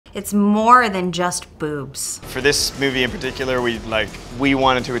It's more than just boobs. For this movie in particular, we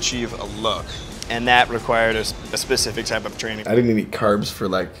wanted to achieve a look, and that required a specific type of training. I didn't eat carbs for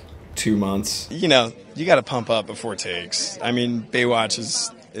like 2 months. You know, you gotta pump up before takes. I mean, Baywatch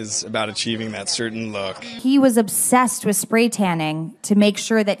is about achieving that certain look. He was obsessed with spray tanning to make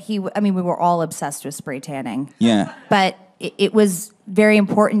sure that we were all obsessed with spray tanning. Yeah. But it was very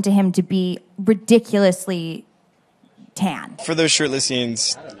important to him to be ridiculously tan. For those shirtless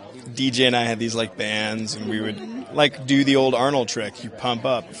scenes, DJ and I had these like bands, and we would like do the old Arnold trick. You pump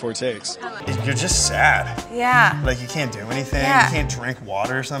up before takes. You're just sad. Yeah. Like you can't do anything. Yeah. You can't drink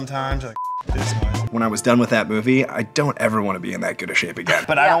water sometimes. You're like, this noise. When I was done with that movie, I don't ever want to be in that good a shape again.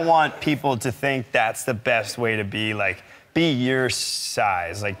 But I don't want people to think that's the best way to be. Like, be your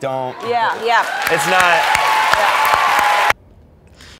size. Like, don't. Yeah. It's not.